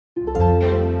First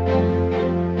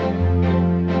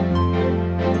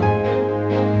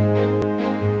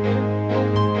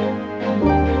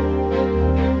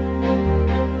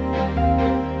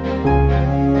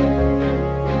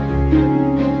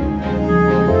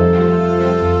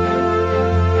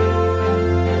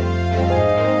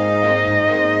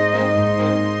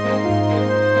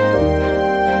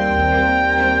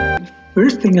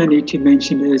thing I need to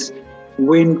mention is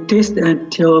when test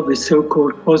and tell, the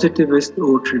so-called positivist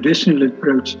or traditional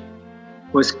approach,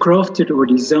 was crafted or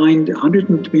designed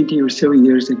 120 or so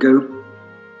years ago,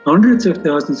 hundreds of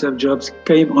thousands of jobs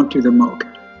came onto the market.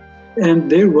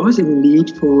 And there was a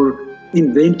need for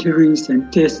inventories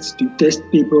and tests to test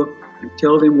people and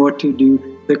tell them what to do,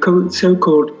 the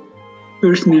so-called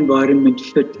person-environment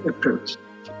fit approach.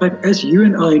 But as you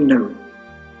and I know,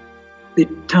 the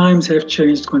times have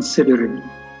changed considerably.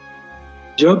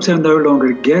 Jobs are no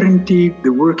longer guaranteed,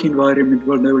 the work environment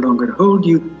will no longer hold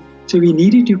you, so we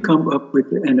needed to come up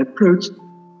with an approach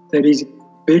that is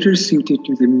better suited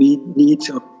to the needs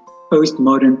of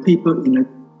postmodern people in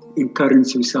current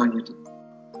society.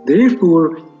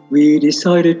 Therefore, we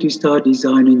decided to start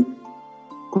designing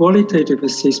qualitative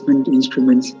assessment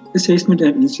instruments, assessment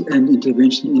and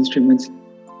intervention instruments.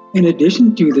 In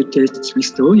addition to the tests, we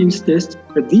still use tests,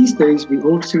 but these days we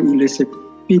also elicit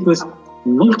people's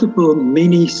multiple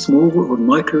mini, small or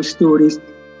micro stories,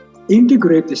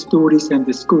 integrate the stories and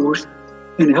the scores,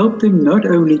 and help them not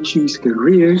only choose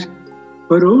careers,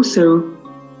 but also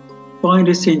find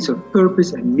a sense of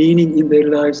purpose and meaning in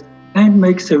their lives and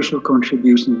make social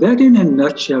contribution. That in a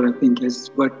nutshell, I think,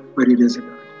 is what it is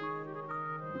about.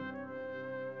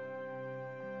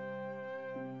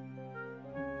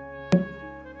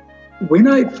 When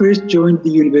I first joined the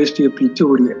University of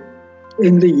Pretoria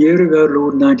in the year of our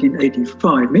Lord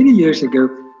 1985, many years ago,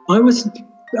 I was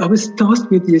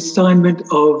tasked with the assignment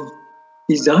of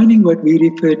designing what we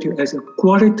refer to as a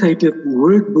qualitative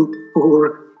workbook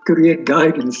for career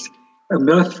guidance, a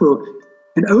mouthful.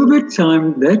 And over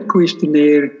time, that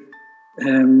questionnaire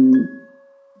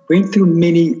went through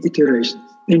many iterations.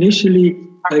 Initially,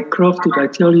 I crafted, I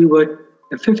tell you what,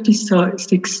 a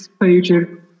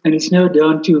 56-pager, and it's now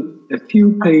down to a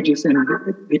few pages, and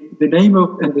the name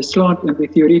of and the slant and the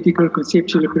theoretical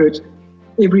conceptual approach,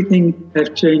 everything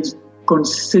have changed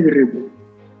considerably.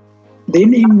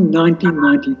 Then in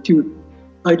 1992,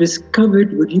 I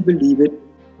discovered, would you believe it,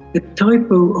 a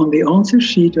typo on the answer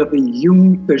sheet of the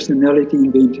Jung personality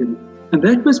inventory. And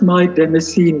that was my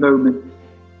Damascene moment.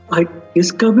 I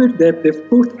discovered that the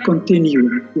fourth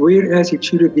continuum, whereas it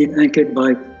should have been anchored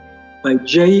by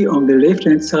J on the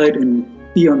left-hand side and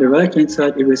P on the right-hand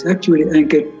side, it was actually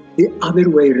anchored the other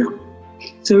way around.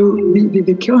 So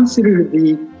the counselor,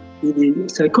 the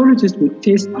psychologist would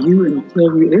test you and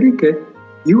tell you, Erica,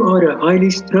 you are a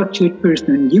highly structured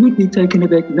person. And you would be taken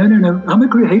aback, no, I'm a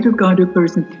creative kind of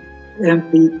person. And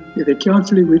the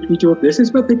counselor would be told, this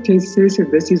is what the test says and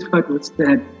this is what would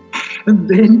stand. And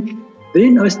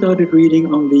then I started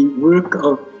reading on the work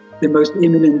of the most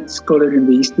eminent scholar in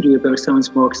the history of our science,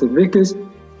 Mark Vickers,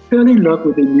 fell in love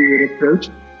with the newer approach.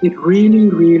 It really,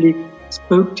 really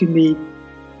spoke to me,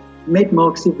 met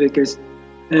Mark Vickers,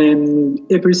 and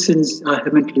ever since I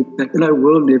haven't looked back, and I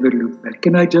will never look back.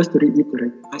 And I just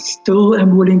reiterate, I still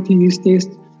am willing to use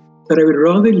tests, but I would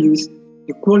rather use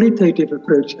the qualitative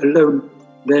approach alone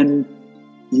than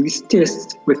use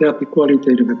tests without the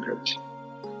qualitative approach.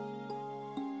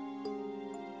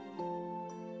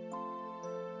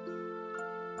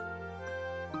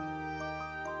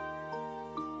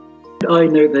 I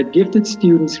know that gifted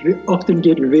students often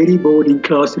get very bored in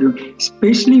classroom,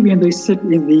 especially when they sit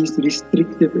in these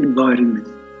restrictive environments.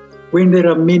 When there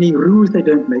are many rules that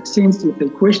don't make sense, if they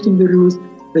question the rules,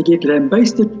 they get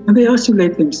lambasted and they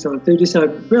isolate themselves. They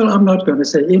decide, well, I'm not going to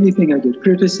say anything, I get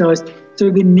criticized. So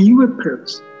the new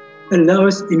approach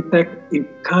allows, in fact,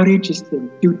 encourages them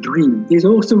to dream. There's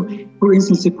also, for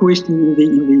instance, a question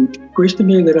in the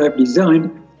questionnaire that I've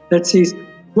designed that says,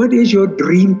 what is your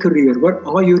dream career? What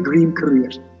are your dream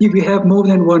careers? If you have more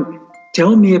than one,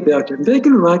 tell me about it. They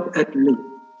can write at length.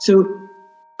 So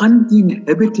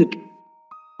uninhibited,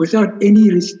 without any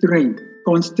constraint,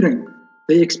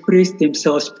 they express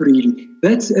themselves freely.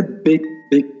 That's a big,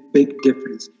 big, big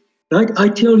difference. Like I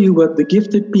tell you what, the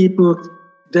gifted people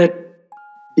that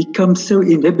become so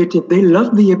inhibited, they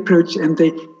love the approach and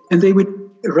they would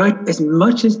write as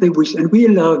much as they wish, and we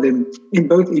allow them in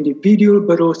both individual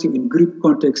but also in group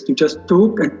context to just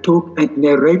talk and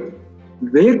narrate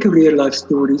their career life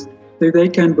stories so they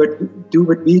can do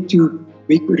what we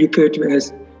refer to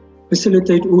as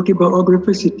facilitate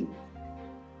autobiographicity.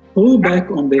 fall back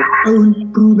on their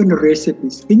own proven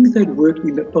recipes, things that worked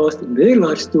in the past in their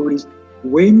life stories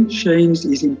when change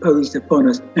is imposed upon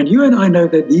us. And you and I know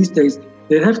that these days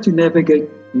they have to navigate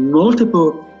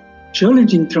multiple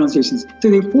challenging transitions. So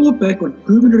they fall back on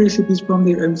proven recipes from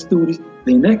their own stories,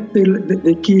 they enact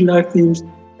their key life themes,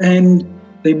 and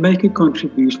they make a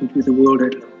contribution to the world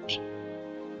at large.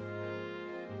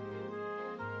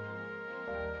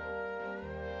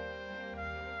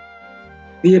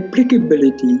 The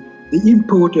applicability, the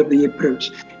import of the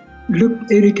approach.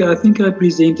 Look, Erika, I think I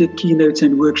presented keynotes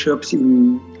and workshops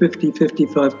in 50,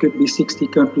 55, could be 60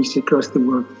 countries across the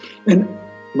world. And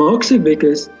Mark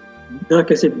Sebekus,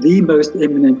 like I said, the most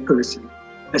eminent person,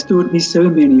 has taught me so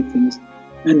many things.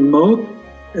 And Mark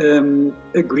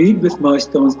agreed with my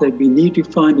stance that we need to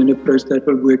find an approach that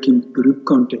will work in group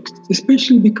context,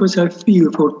 especially because I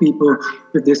feel for people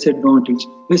with disadvantage,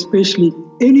 especially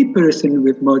any person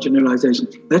with marginalization.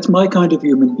 That's my kind of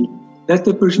human being. That's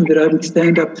the person that I would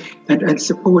stand up and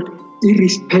support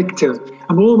irrespective.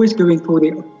 I'm always going for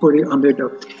the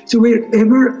underdog. So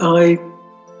wherever I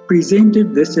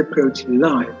presented this approach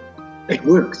live, it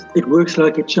works. It works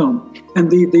like a charm.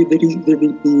 And the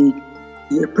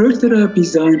approach that I've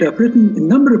designed, I've written a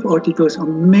number of articles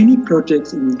on many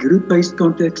projects in group-based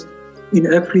context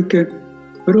in Africa,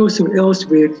 but also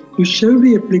elsewhere, to show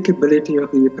the applicability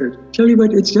of the approach. Tell you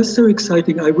what, it's just so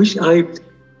exciting. I wish I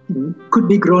could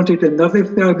be granted another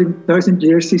 1,000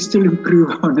 years to still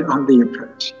improve on the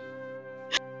approach.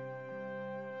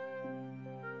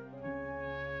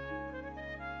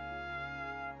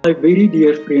 My very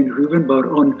dear friend Ruben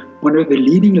Baron, one of the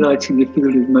leading lights in the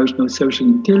field of emotional social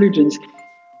intelligence,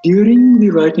 during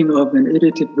the writing of an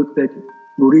edited book that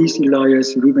Maurice,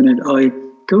 Elias, Ruben and I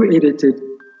co-edited,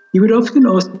 he would often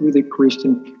ask me the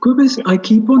question, Kobus, I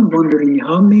keep on wondering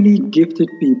how many gifted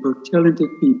people, talented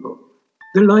people,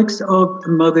 the likes of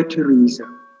Mother Teresa,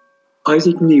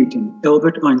 Isaac Newton,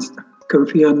 Albert Einstein,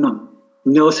 Kofi Annan,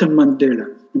 Nelson Mandela,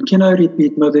 and can I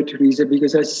repeat Mother Teresa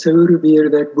because I so revere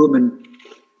that woman.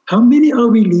 How many are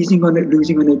we losing on a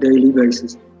daily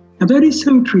basis? And that is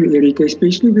so true, Erika,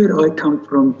 especially where I come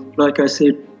from. Like I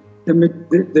said,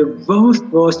 the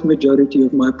vast majority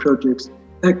of my projects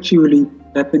actually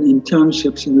happen in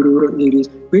townships, in rural areas,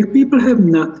 where people have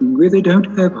nothing, where they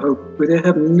don't have hope, where they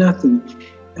have nothing.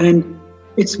 And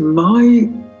it's my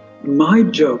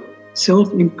job,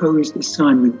 self-imposed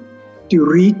assignment, to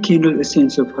rekindle a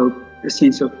sense of hope, a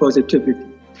sense of positivity.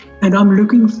 And I'm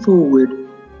looking forward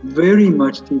very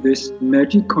much to this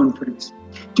magic conference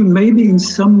to maybe in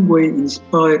some way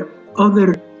inspire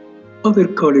other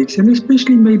colleagues, and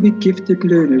especially maybe gifted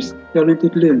learners,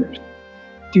 talented learners,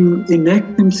 to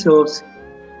enact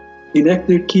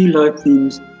their key life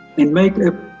themes and make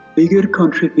a bigger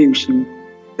contribution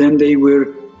than they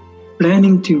were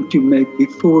planning to make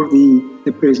before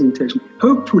the presentation.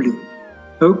 Hopefully,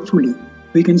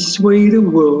 we can sway the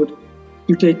world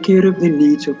to take care of the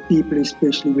needs of people,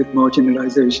 especially with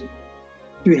marginalization,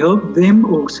 to help them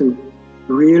also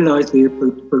realize their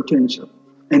potential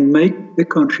and make the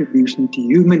contribution to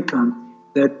humankind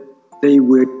that they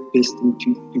were destined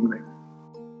to make.